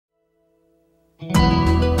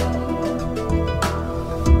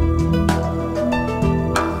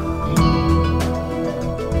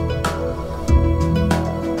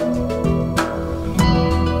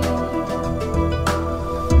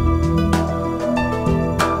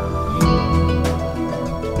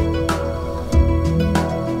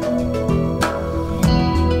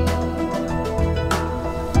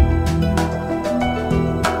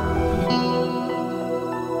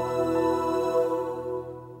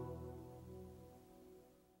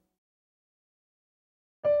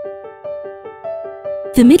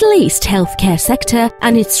The Middle East healthcare sector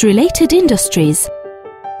and its related industries,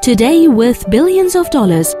 today worth billions of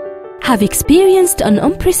dollars, have experienced an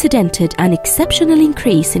unprecedented and exceptional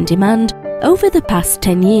increase in demand over the past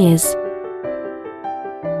 10 years.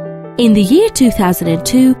 In the year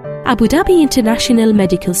 2002, Abu Dhabi International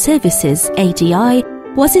Medical Services (ADI)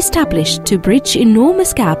 was established to bridge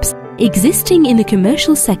enormous gaps existing in the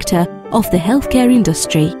commercial sector of the healthcare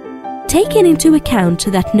industry, taking into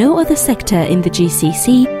account that no other sector in the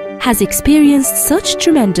GCC has experienced such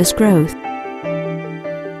tremendous growth.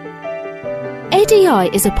 ADI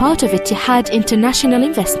is a part of Ittihad International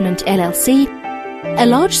Investment LLC, a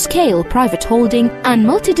large-scale private holding and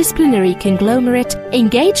multidisciplinary conglomerate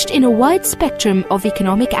engaged in a wide spectrum of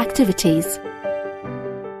economic activities.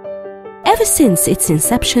 Ever since its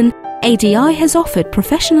inception, ADI has offered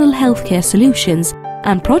professional healthcare solutions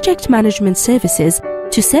and project management services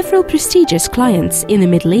to several prestigious clients in the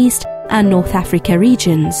Middle East and North Africa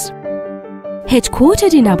regions.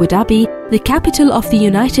 Headquartered in Abu Dhabi, the capital of the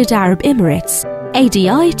United Arab Emirates,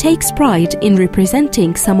 ADI takes pride in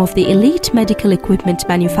representing some of the elite medical equipment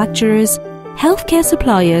manufacturers, healthcare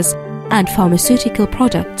suppliers, and pharmaceutical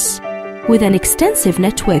products. With an extensive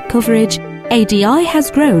network coverage, ADI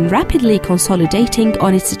has grown rapidly, consolidating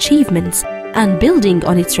on its achievements and building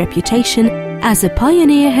on its reputation as a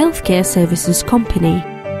pioneer healthcare services company.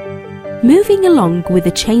 Moving along with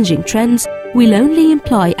the changing trends will only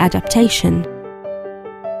imply adaptation.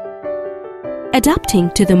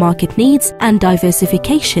 Adapting to the market needs and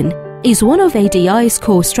diversification is one of ADI's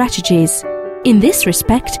core strategies. In this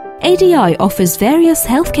respect, ADI offers various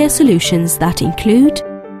healthcare solutions that include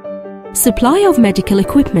supply of medical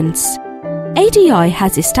equipments. ADI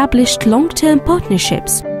has established long-term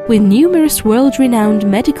partnerships with numerous world-renowned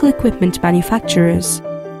medical equipment manufacturers.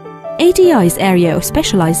 ADI's area of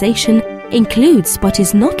specialization includes but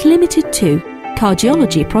is not limited to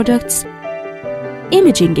cardiology products,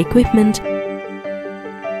 imaging equipment,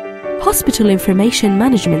 hospital information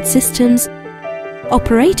management systems,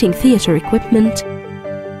 operating theatre equipment,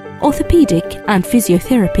 orthopedic and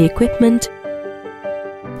physiotherapy equipment,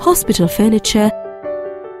 hospital furniture,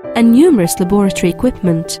 and numerous laboratory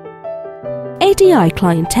equipment. ADI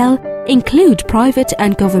clientele include private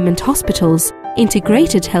and government hospitals,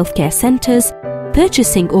 integrated healthcare centres,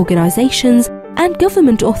 purchasing organisations and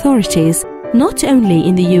government authorities not only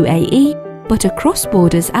in the UAE but across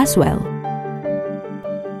borders as well.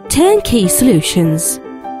 Turnkey solutions.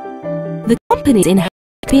 The company's in-house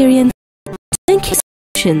experience, turnkey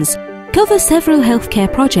solutions cover several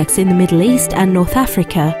healthcare projects in the Middle East and North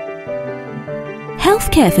Africa.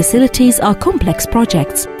 Healthcare facilities are complex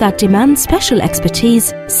projects that demand special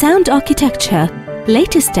expertise, sound architecture,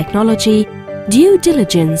 latest technology, due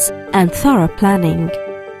diligence, and thorough planning.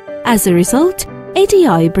 As a result,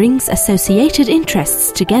 ADI brings associated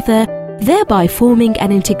interests together, thereby forming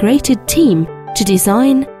an integrated team to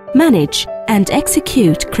design, manage, and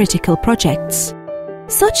execute critical projects.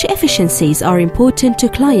 Such efficiencies are important to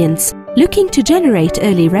clients looking to generate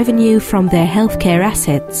early revenue from their healthcare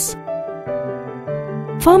assets.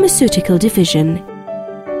 Pharmaceutical Division.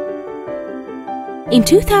 In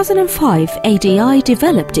 2005, ADI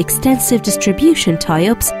developed extensive distribution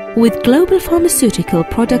tie-ups with global pharmaceutical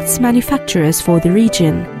products manufacturers for the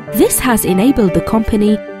region. This has enabled the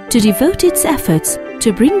company to devote its efforts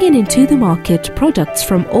to bringing into the market products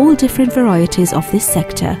from all different varieties of this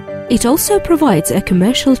sector. It also provides a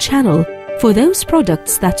commercial channel for those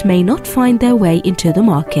products that may not find their way into the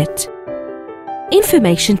market.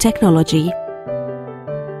 Information Technology.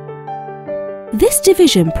 This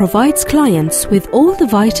division provides clients with all the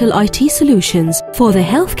vital IT solutions for the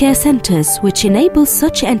healthcare centers, which enables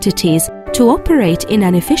such entities to operate in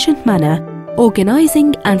an efficient manner,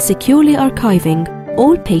 organizing and securely archiving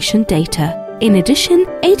all patient data. In addition,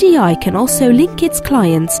 ADI can also link its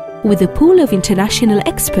clients with a pool of international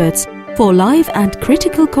experts for live and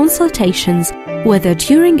critical consultations, whether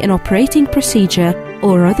during an operating procedure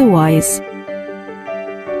or otherwise.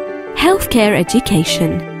 Healthcare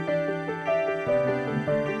Education.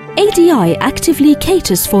 ADI actively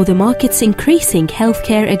caters for the market's increasing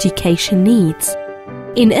healthcare education needs.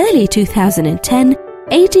 In early 2010,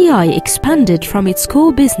 ADI expanded from its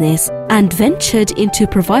core business and ventured into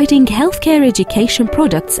providing healthcare education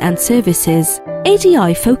products and services.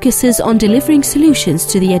 ADI focuses on delivering solutions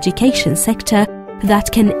to the education sector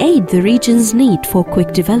that can aid the region's need for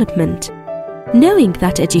quick development. Knowing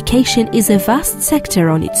that education is a vast sector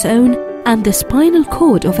on its own and the spinal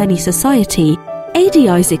cord of any society,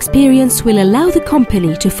 ADI's experience will allow the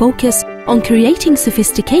company to focus on creating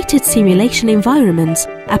sophisticated simulation environments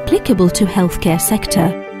applicable to healthcare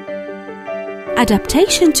sector.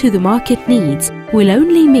 Adaptation to the market needs will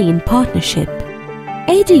only mean partnership.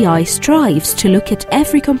 ADI strives to look at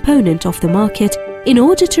every component of the market in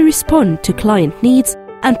order to respond to client needs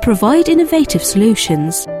and provide innovative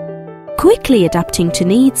solutions. Quickly adapting to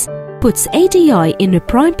needs puts ADI in a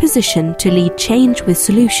prime position to lead change with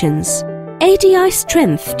solutions. ADI's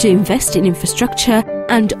strength to invest in infrastructure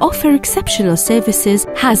and offer exceptional services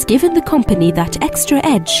has given the company that extra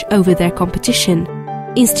edge over their competition.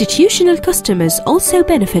 Institutional customers also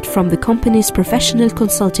benefit from the company's professional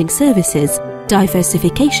consulting services,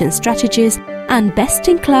 diversification strategies, and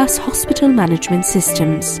best-in-class hospital management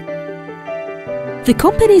systems. The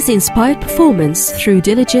company's inspired performance through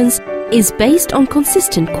diligence is based on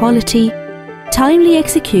consistent quality, timely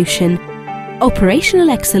execution, operational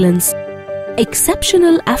excellence,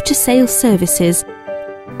 exceptional after-sales services,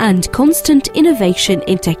 and constant innovation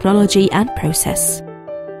in technology and process.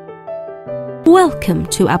 Welcome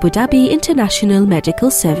to Abu Dhabi International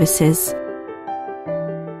Medical Services.